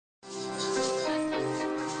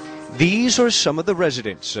These are some of the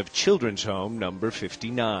residents of Children's Home number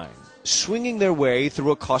 59, swinging their way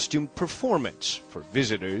through a costume performance for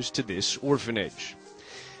visitors to this orphanage.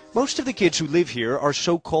 Most of the kids who live here are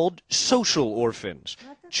so-called social orphans,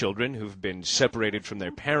 children who've been separated from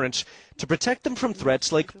their parents to protect them from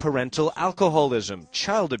threats like parental alcoholism,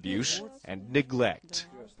 child abuse, and neglect.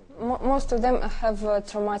 Most of them have a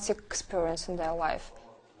traumatic experience in their life.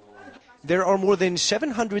 There are more than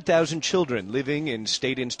 700,000 children living in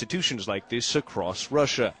state institutions like this across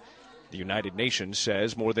Russia. The United Nations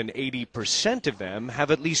says more than 80% of them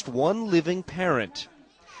have at least one living parent.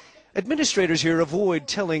 Administrators here avoid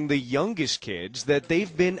telling the youngest kids that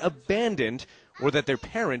they've been abandoned or that their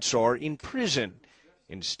parents are in prison.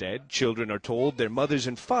 Instead, children are told their mothers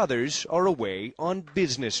and fathers are away on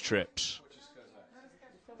business trips.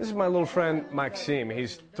 This is my little friend Maxim.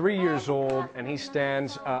 He's 3 years old and he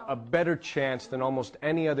stands a better chance than almost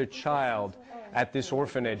any other child at this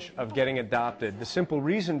orphanage of getting adopted. The simple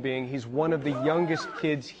reason being he's one of the youngest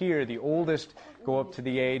kids here. The oldest go up to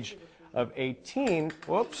the age of 18.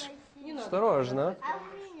 Whoops, осторожно.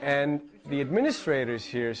 And the administrators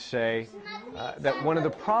here say that one of the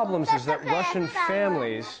problems is that Russian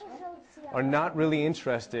families are not really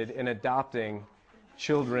interested in adopting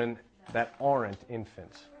children that aren't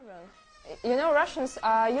infants. You know, Russians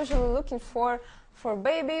are usually looking for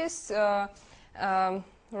babies,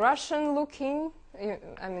 Russian-looking,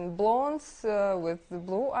 I mean, blondes with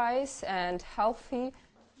blue eyes and healthy.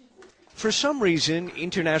 For some reason,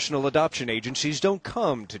 international adoption agencies don't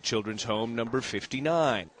come to Children's Home number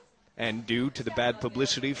 59. And due to the bad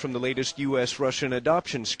publicity from the latest U.S.-Russian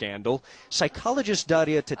adoption scandal, psychologist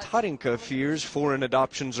Darya Tatarenko fears foreign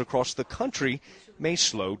adoptions across the country may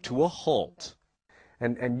slow to a halt.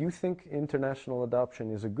 And you think international adoption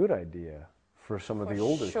is a good idea for some of the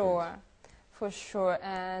older kids? For sure.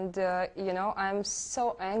 And, you know, I'm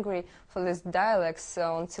so angry for these dialects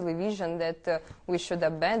on television that we should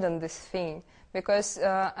abandon this thing. Because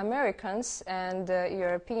Americans and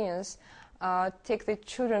Europeans take the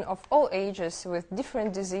children of all ages with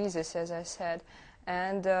different diseases, as I said.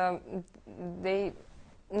 And they,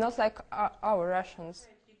 not like our Russians.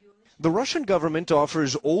 The Russian government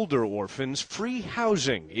offers older orphans free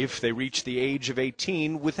housing if they reach the age of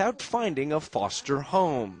 18 without finding a foster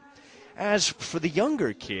home. As for the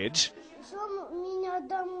younger kids,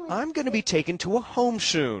 I'm going to be taken to a home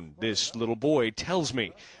soon, this little boy tells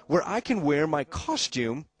me, where I can wear my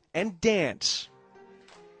costume and dance.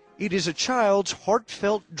 It is a child's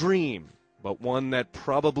heartfelt dream, but one that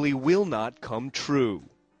probably will not come true.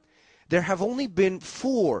 There have only been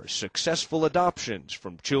 4 successful adoptions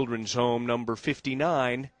from Children's Home number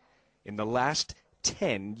 59 in the last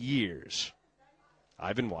 10 years.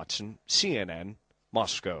 Ivan Watson, CNN,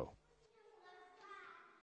 Moscow.